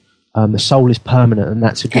use. The soul is permanent, and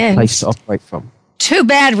that's a good place to operate from. Too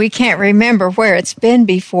bad we can't remember where it's been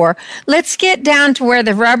before. Let's get down to where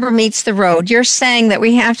the rubber meets the road. You're saying that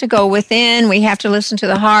we have to go within, we have to listen to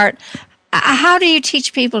the heart. How do you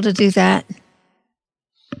teach people to do that?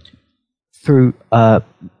 Through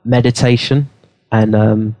meditation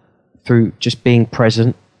and through just being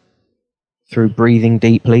present, through breathing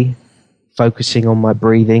deeply, focusing on my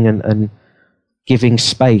breathing and giving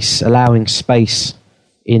space, allowing space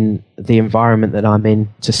in the environment that I'm in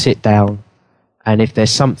to sit down. And if there's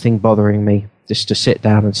something bothering me, just to sit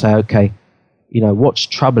down and say, okay, what's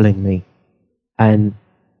troubling me? And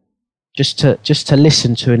just to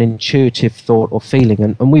listen to an intuitive thought or feeling.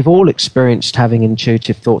 And we've all experienced having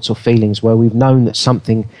intuitive thoughts or feelings where we've known that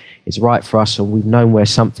something is right for us, or we've known where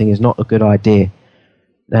something is not a good idea.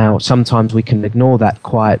 Now, sometimes we can ignore that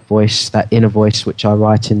quiet voice, that inner voice, which I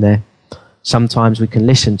write in there. Sometimes we can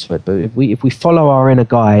listen to it. But if we follow our inner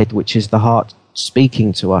guide, which is the heart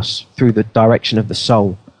speaking to us through the direction of the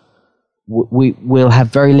soul, we'll have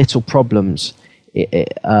very little problems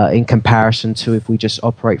in comparison to if we just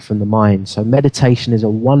operate from the mind. So meditation is a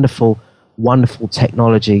wonderful, wonderful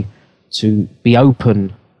technology to be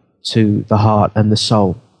open to the heart and the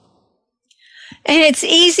soul. And it's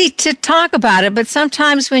easy to talk about it, but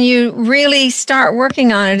sometimes when you really start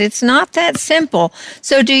working on it, it's not that simple.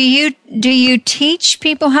 So do you teach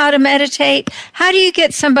people how to meditate? How do you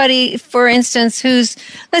get somebody, for instance,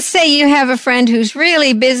 let's say you have a friend who's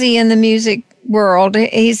really busy in the music world.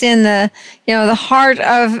 He's in the heart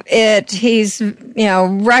of it. He's,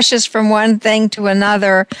 rushes from one thing to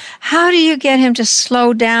another. How do you get him to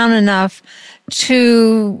slow down enough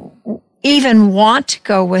to even want to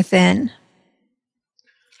go within?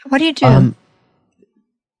 What do you do?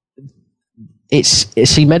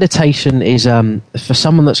 Meditation is for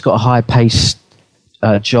someone that's got a high-paced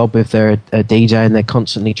job. If they're a DJ and they're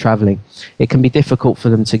constantly traveling, it can be difficult for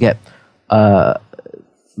them to get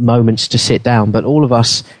moments to sit down, but all of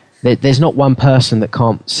us, there's not one person that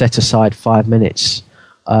can't set aside 5 minutes.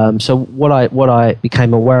 So what I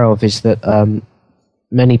became aware of is that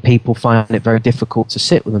many people find it very difficult to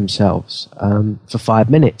sit with themselves for 5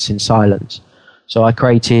 minutes in silence. So I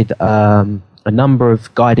created a number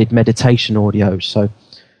of guided meditation audios. So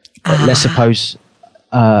let's suppose,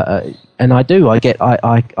 and I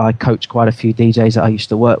coach quite a few DJs that I used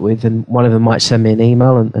to work with, and one of them might send me an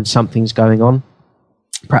email and something's going on,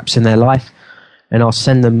 perhaps in their life, and I'll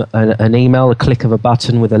send them an email, a click of a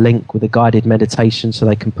button with a link with a guided meditation so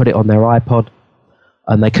they can put it on their iPod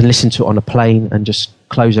and they can listen to it on a plane and just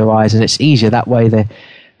close their eyes, and it's easier that way.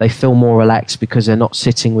 They feel more relaxed because they're not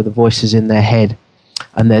sitting with the voices in their head,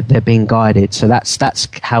 and they're being guided. So that's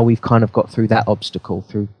how we've kind of got through that obstacle,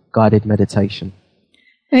 through guided meditation.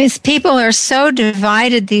 I mean, people are so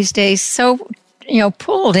divided these days, so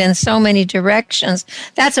pulled in so many directions.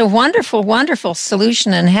 That's a wonderful, wonderful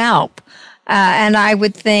solution and help. And I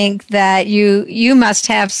would think that you must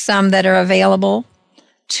have some that are available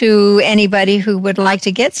to anybody who would like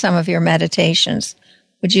to get some of your meditations.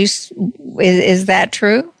 Is that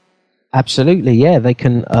true? Absolutely, yeah. They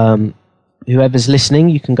can, whoever's listening,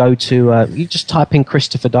 you can go to, you just type in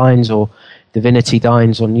Christopher Dines or Divinity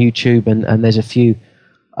Dines on YouTube, and there's a few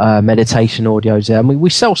meditation audios there. I mean, we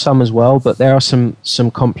sell some as well, but there are some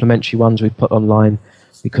complimentary ones we put online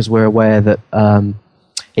because we're aware that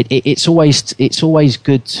it's always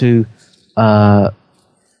good to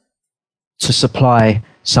supply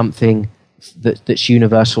something that's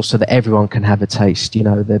universal so that everyone can have a taste.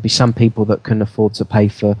 There'll be some people that can afford to pay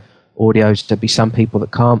for audios. There'll be some people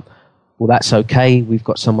that can't. Well, that's okay. We've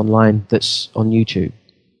got some online that's on YouTube.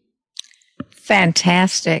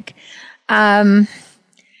 Fantastic. In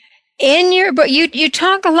your book, you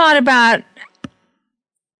talk a lot about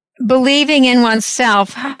believing in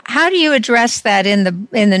oneself. How do you address that in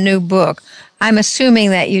the new book? I'm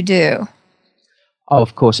assuming that you do. Oh,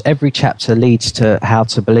 of course. Every chapter leads to how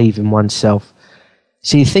to believe in oneself.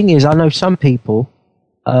 See, the thing is, I know some people,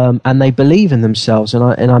 and they believe in themselves,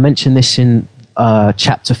 and I mentioned this in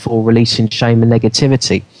chapter 4, Releasing Shame and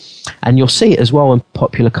Negativity. And you'll see it as well in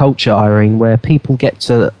popular culture, Irene, where people get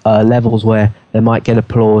to levels where they might get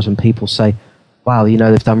applause and people say, wow,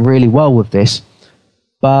 they've done really well with this.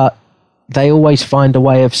 But they always find a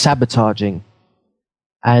way of sabotaging.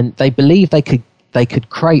 And they believe they could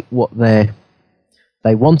create what they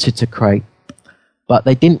wanted to create, but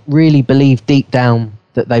they didn't really believe deep down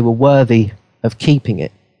that they were worthy of keeping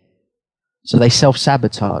it. So they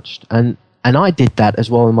self-sabotaged. And I did that as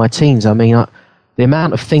well in my teens. I mean, the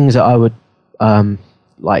amount of things that I would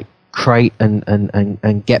create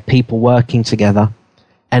and get people working together,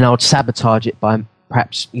 and I would sabotage it by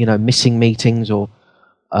perhaps missing meetings or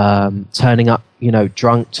turning up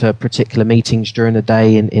drunk to particular meetings during the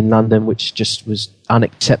day in London, which just was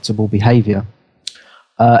unacceptable behaviour.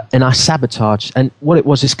 And I sabotaged, and what it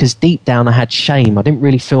was is because deep down I had shame. I didn't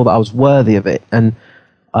really feel that I was worthy of it. And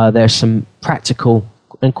there's some practical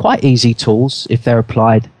and quite easy tools, if they're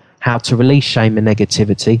applied, how to release shame and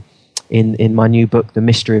negativity in my new book, The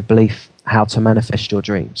Mystery of Belief, How to Manifest Your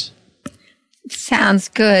Dreams. Sounds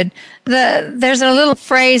good. There's a little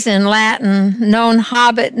phrase in Latin, non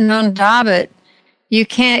habet, non dabet. You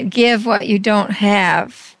can't give what you don't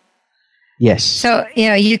have. Yes. So,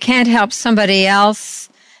 you can't help somebody else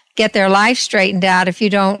get their life straightened out if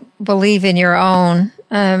you don't believe in your own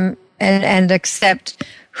and accept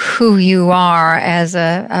who you are as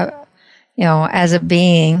as a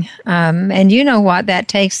being. And you know what? That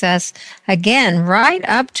takes us, again, right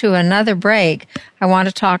up to another break. I want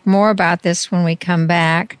to talk more about this when we come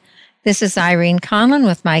back. This is Irene Conlon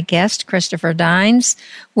with my guest, Christopher Dines.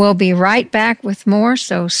 We'll be right back with more,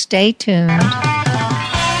 so stay tuned.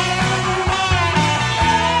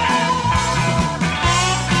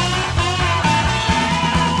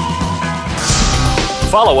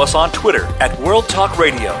 Follow us on Twitter at World Talk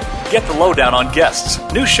Radio. Get the lowdown on guests,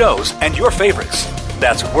 new shows, and your favorites.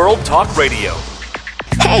 That's World Talk Radio.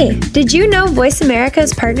 Hey, did you know Voice America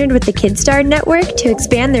has partnered with the KidStar Network to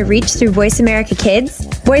expand their reach through Voice America Kids?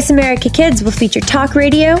 Voice America Kids will feature talk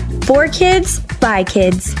radio for kids, by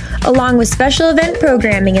kids, along with special event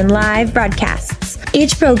programming and live broadcasts.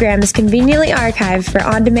 Each program is conveniently archived for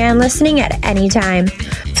on-demand listening at any time.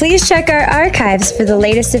 Please check our archives for the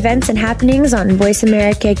latest events and happenings on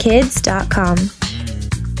voiceamericakids.com.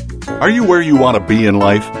 Are you where you want to be in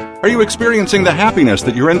life? Are you experiencing the happiness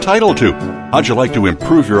that you're entitled to? How'd you like to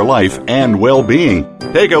improve your life and well-being?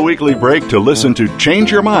 Take a weekly break to listen to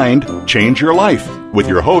Change Your Mind, Change Your Life with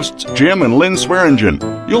your hosts Jim and Lynn Swearingen.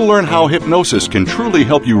 You'll learn how hypnosis can truly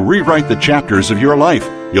help you rewrite the chapters of your life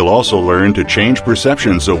You'll also learn to change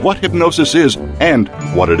perceptions of what hypnosis is and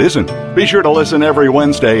what it isn't. Be sure to listen every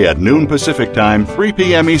Wednesday at noon Pacific Time, 3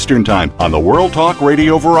 p.m. Eastern Time on the World Talk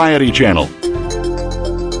Radio Variety Channel.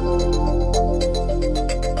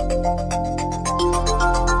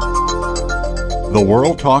 The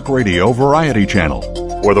World Talk Radio Variety Channel,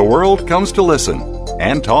 where the world comes to listen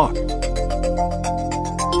and talk.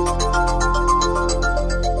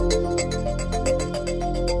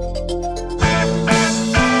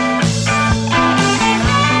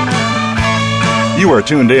 You are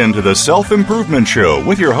tuned in to the Self-Improvement Show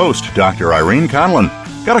with your host, Dr. Irene Conlon.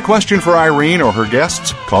 Got a question for Irene or her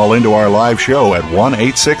guests? Call into our live show at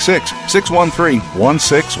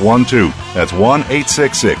 1-866-613-1612. That's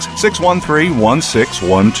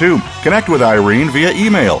 1-866-613-1612. Connect with Irene via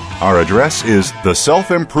email. Our address is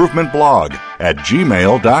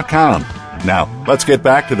theselfimprovementblog@gmail.com. Now, let's get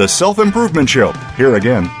back to the Self-Improvement Show. Here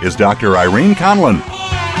again is Dr. Irene Conlon.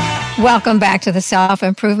 Welcome back to the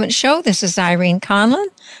Self-Improvement Show. This is Irene Conlon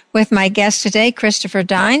with my guest today, Christopher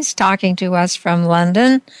Dines, talking to us from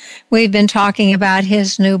London. We've been talking about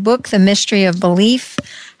his new book, The Mystery of Belief,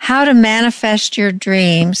 How to Manifest Your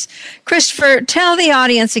Dreams. Christopher, tell the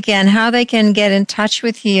audience again how they can get in touch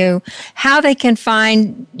with you, how they can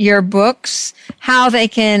find your books, how they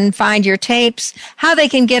can find your tapes, how they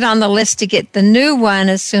can get on the list to get the new one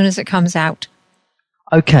as soon as it comes out.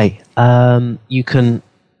 Okay, you can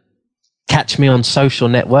catch me on social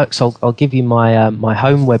networks. I'll give you my my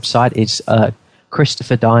home website. It's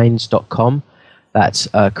ChristopherDines.com. That's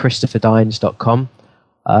ChristopherDines.com.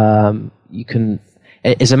 You can,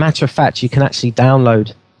 as a matter of fact, you can actually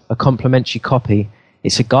download a complimentary copy.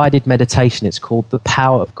 It's a guided meditation. It's called The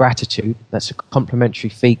Power of Gratitude. That's a complimentary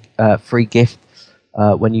free gift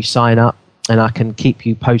when you sign up, and I can keep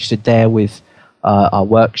you posted there with our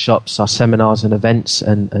workshops, our seminars and events,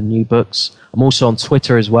 and new books. I'm also on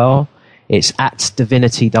Twitter as well. It's at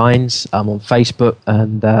Divinity Dines. I'm on Facebook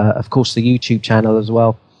and, of course, the YouTube channel as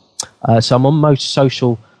well. So I'm on most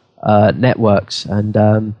social networks,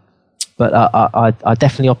 and but I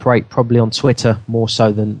definitely operate probably on Twitter more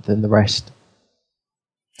so than the rest.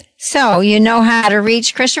 So you know how to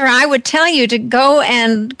reach Christopher. I would tell you to go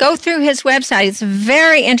through his website. It's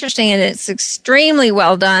very interesting and it's extremely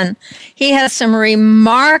well done. He has some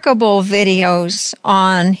remarkable videos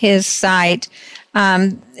on his site.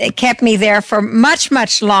 It kept me there for much,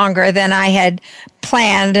 much longer than I had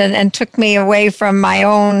planned and took me away from my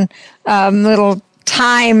own little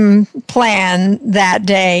time plan that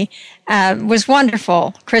day. Was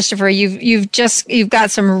wonderful, Christopher. You've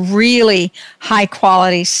got some really high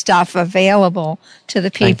quality stuff available to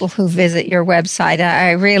the people who visit your website.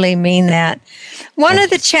 I really mean that. One of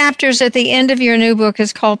the chapters at the end of your new book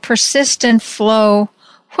is called Persistent Flow.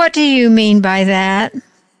 What do you mean by that?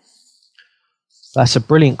 That's a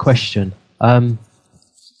brilliant question.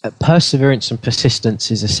 Perseverance and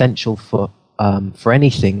persistence is essential for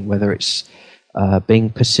anything, whether it's being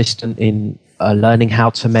persistent in learning how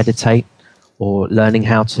to meditate, or learning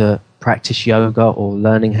how to practice yoga, or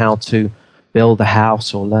learning how to build a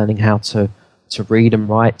house, or learning how to read and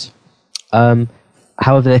write.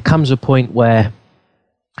 However, there comes a point where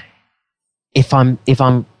if I'm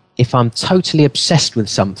totally obsessed with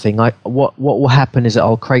something, what will happen is that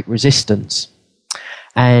I'll create resistance.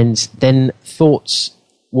 And then thoughts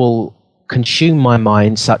will consume my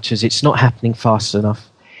mind, such as it's not happening fast enough.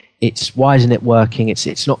 It's why isn't it working?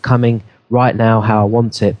 It's not coming right now how I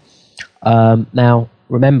want it. Now,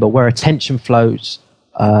 remember, where attention flows,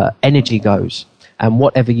 energy goes. And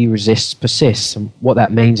whatever you resist persists. And what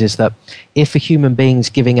that means is that if a human being's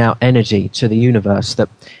giving out energy to the universe, that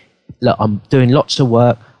look, I'm doing lots of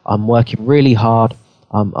work, I'm working really hard,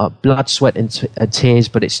 blood, sweat, and tears,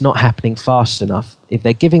 but it's not happening fast enough. If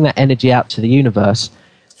they're giving that energy out to the universe,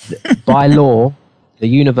 by law, the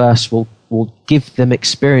universe will give them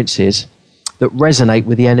experiences that resonate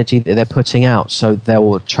with the energy that they're putting out. So they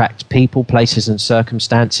will attract people, places, and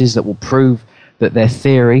circumstances that will prove that their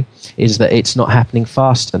theory is that it's not happening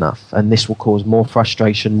fast enough, and this will cause more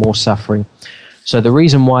frustration, more suffering. So the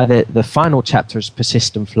reason why the final chapter is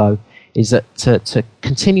persistent flow is that to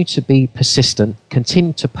continue to be persistent,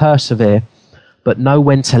 continue to persevere, but know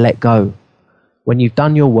when to let go. When you've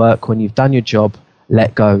done your work, when you've done your job,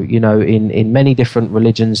 let go. You know, in many different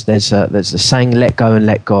religions, there's the saying, let go and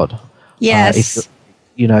let God. Yes.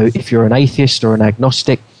 If you're an atheist or an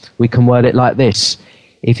agnostic, we can word it like this.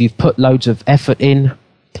 If you've put loads of effort in,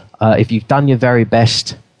 if you've done your very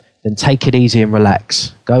best, then take it easy and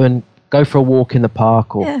relax. Go for a walk in the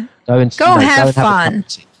park, or go have fun.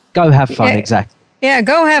 Go have fun, exactly. Yeah,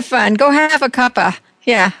 go have fun. Go have a cuppa.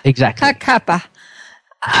 Yeah. Exactly. A cuppa.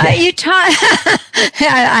 You taught.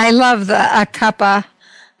 I love a cuppa.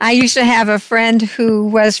 I used to have a friend who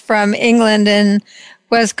was from England and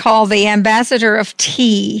was called the ambassador of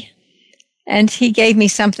tea. And he gave me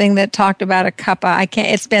something that talked about a cuppa.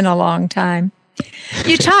 It's been a long time.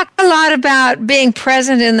 You talk a lot about being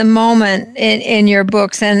present in the moment in your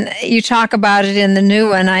books, and you talk about it in the new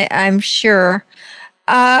one, I'm sure.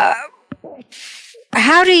 How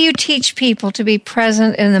do you teach people to be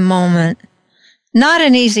present in the moment? Not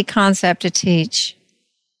an easy concept to teach.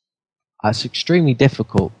 It's extremely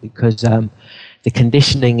difficult because the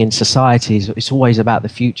conditioning in society is it's always about the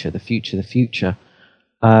future, the future, the future.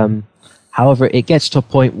 However, it gets to a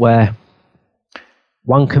point where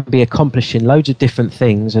one can be accomplishing loads of different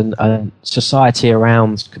things and society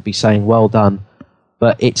around could be saying, well done,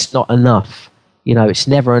 but it's not enough. You know, it's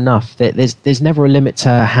never enough. There's never a limit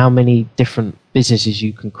to how many different businesses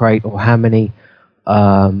you can create or how many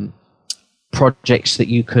projects that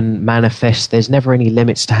you can manifest. There's never any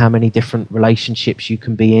limits to how many different relationships you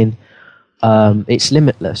can be in. It's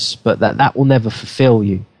limitless, but that will never fulfill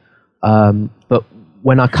you. But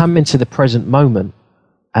when I come into the present moment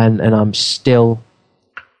and I'm still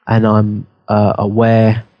and I'm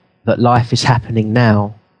aware that life is happening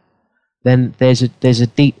now, then there's a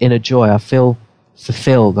deep inner joy. I feel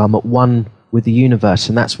fulfilled. I'm at one with the universe,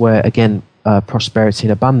 and that's where again prosperity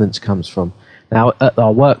and abundance comes from. Now at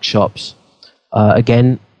our workshops,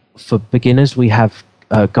 again for beginners, we have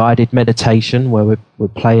guided meditation where we're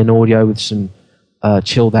playing audio with some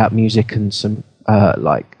chilled out music and some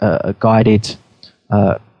a guided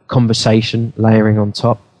conversation layering on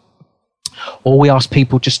top. Or we ask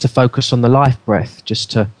people just to focus on the life breath, just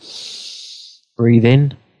to breathe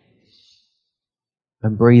in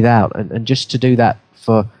and breathe out, and just to do that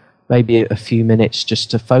for maybe a few minutes, just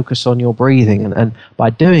to focus on your breathing. And by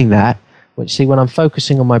doing that, when I'm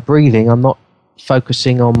focusing on my breathing, I'm not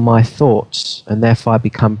focusing on my thoughts, and therefore I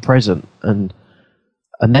become present. And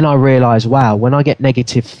then I realize, wow, when I get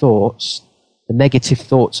negative thoughts, the negative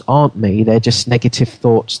thoughts aren't me, they're just negative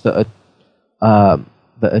thoughts that are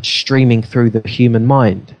streaming through the human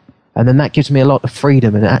mind. And then that gives me a lot of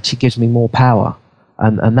freedom, and it actually gives me more power.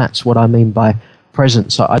 And that's what I mean by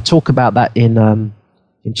presence. So I talk about that in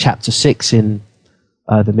chapter 6 in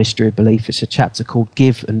The Mystery of Belief. It's a chapter called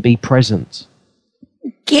Give and Be Present.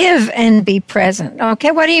 Give and be present.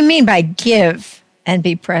 Okay, what do you mean by give and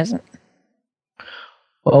be present?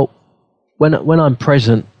 Well, when I'm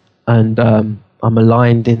present and I'm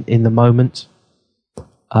aligned in the moment,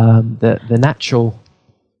 the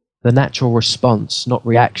natural response, not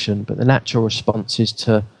reaction, but the natural response is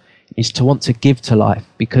to want to give to life.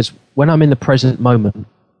 Because when I'm in the present moment,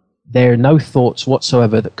 there are no thoughts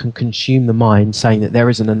whatsoever that can consume the mind saying that there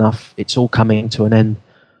isn't enough, it's all coming to an end,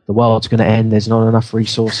 the world's going to end, there's not enough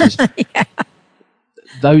resources. Yeah.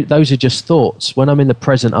 Those are just thoughts. When I'm in the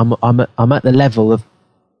present, I'm at the level of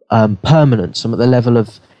permanence. I'm at the level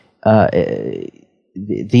of the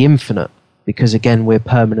infinite, because again, we're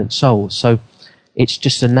permanent souls. So it's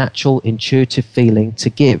just a natural, intuitive feeling to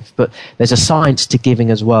give. But there's a science to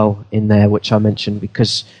giving as well in there, which I mentioned,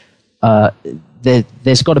 because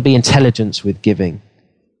there's got to be intelligence with giving,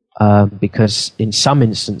 because in some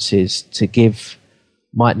instances, to give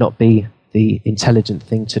might not be the intelligent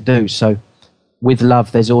thing to do. So with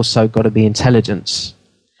love, there's also got to be intelligence.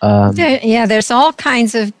 There's all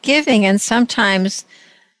kinds of giving, and sometimes,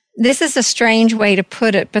 this is a strange way to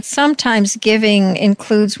put it, but sometimes giving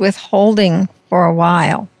includes withholding for a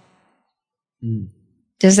while. Mm.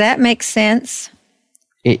 Does that make sense?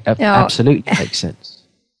 It absolutely makes sense.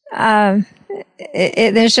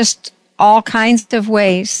 There's just all kinds of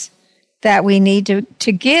ways that we need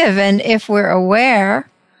to give, and if we're aware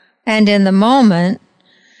and in the moment,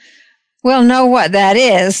 we'll know what that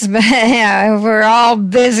is. But if we're all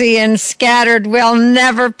busy and scattered, we'll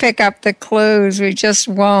never pick up the clues. We just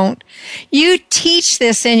won't. You teach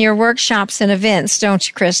this in your workshops and events, don't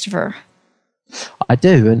you, Christopher? I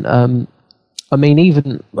do. And I mean,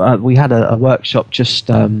 even we had a workshop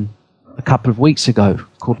just a couple of weeks ago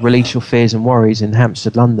called Release Your Fears and Worries in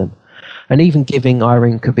Hampstead, London. And even giving,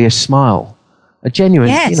 Irene, could be a smile, a genuine,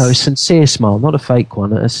 yes, a sincere smile, not a fake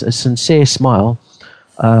one, a sincere smile.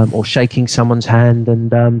 Or shaking someone's hand.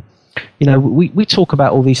 And, we talk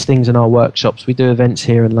about all these things in our workshops. We do events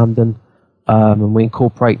here in London, and we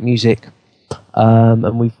incorporate music.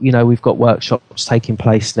 And we've got workshops taking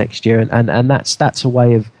place next year. And that's a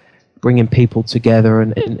way of bringing people together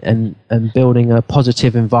and building a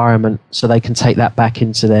positive environment so they can take that back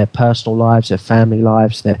into their personal lives, their family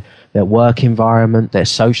lives, their work environment, their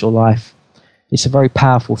social life. It's a very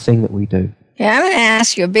powerful thing that we do. Yeah, I'm going to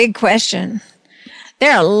ask you a big question.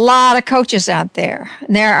 There are a lot of coaches out there.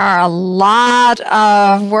 There are a lot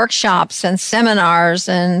of workshops and seminars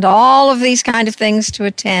and all of these kind of things to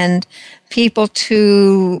attend, people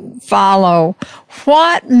to follow.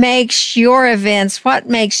 What makes your events, what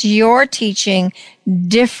makes your teaching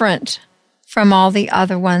different from all the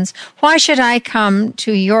other ones? Why should I come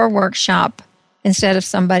to your workshop instead of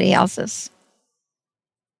somebody else's?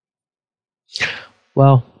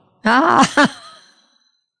 Well,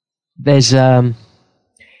 there's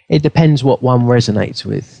it depends what one resonates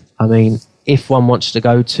with. I mean, if one wants to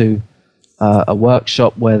go to a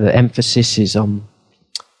workshop where the emphasis is on,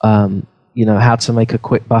 how to make a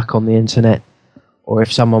quick buck on the internet, or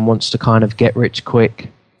if someone wants to kind of get rich quick,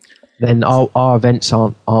 then our events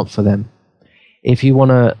aren't for them. If you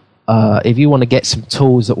want to get some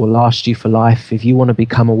tools that will last you for life, if you want to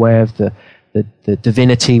become aware of the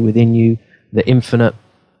divinity within you, the infinite,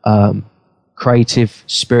 creative,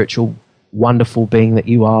 spiritual, wonderful being that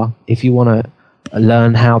you are, if you want to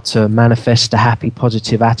learn how to manifest a happy,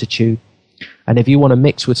 positive attitude, and if you want to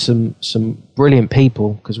mix with some brilliant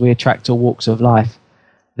people, because we attract all walks of life,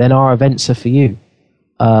 then our events are for you.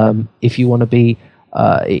 If you want to be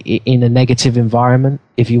in a negative environment,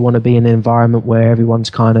 if you want to be in an environment where everyone's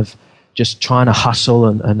kind of just trying to hustle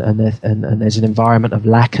and there's an environment of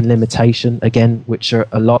lack and limitation, again, which are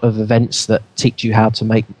a lot of events that teach you how to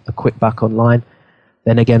make a quick buck online,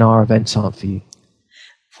 then again, our events aren't for you.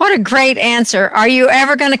 What a great answer. Are you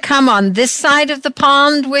ever going to come on this side of the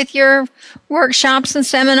pond with your workshops and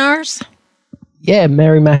seminars? Yeah,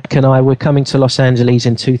 Mary Mac and I, we're coming to Los Angeles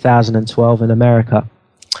in 2012 in America.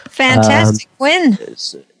 Fantastic. When?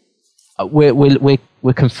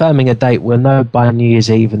 We're confirming a date. We'll know by New Year's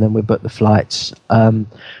Eve, and then we book the flights.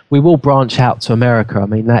 We will branch out to America. I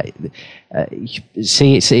mean,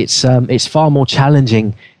 it's far more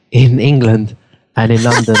challenging in England and in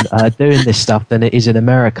London doing this stuff than it is in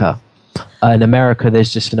America. In America,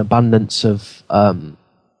 there's just an abundance of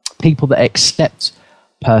people that accept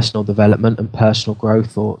personal development and personal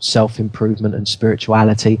growth, or self-improvement and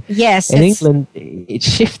spirituality. Yes. In England, it's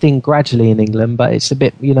shifting gradually in England, but it's a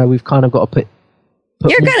bit, we've kind of got to put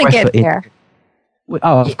You're going to get there.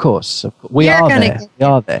 Of course. We are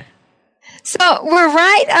there. So we're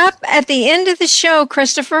right up at the end of the show,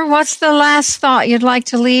 Christopher. What's the last thought you'd like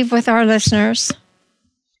to leave with our listeners?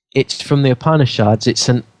 It's from the Upanishads. It's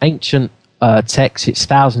an ancient text. It's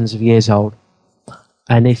thousands of years old.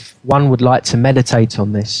 And if one would like to meditate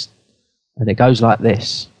on this, and it goes like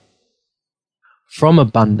this: from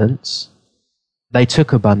abundance, they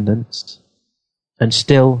took abundance, and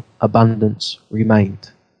still abundance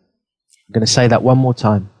remained. I'm going to say that one more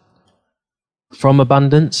time. From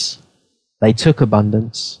abundance, they took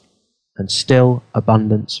abundance, and still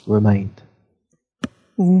abundance remained.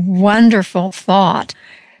 Wonderful thought.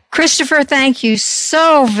 Christopher, thank you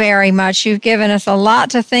so very much. You've given us a lot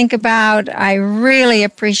to think about. I really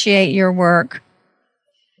appreciate your work.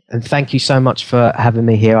 And thank you so much for having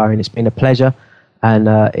me here, Irene. It's been a pleasure. And,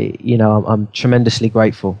 I'm tremendously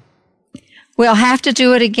grateful. We'll have to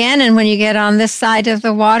do it again. And when you get on this side of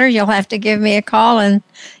the water, you'll have to give me a call and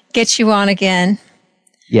get you on again.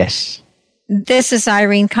 Yes. This is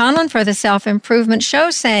Irene Conlon for the Self-Improvement Show,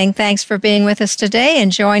 saying thanks for being with us today,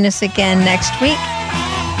 and join us again next week.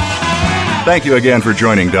 Thank you again for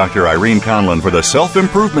joining Dr. Irene Conlon for the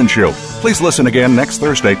Self-Improvement Show. Please listen again next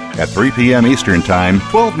Thursday at 3 p.m. Eastern Time,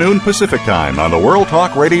 12 noon Pacific Time on the World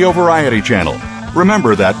Talk Radio Variety Channel.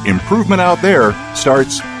 Remember that improvement out there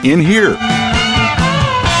starts in here.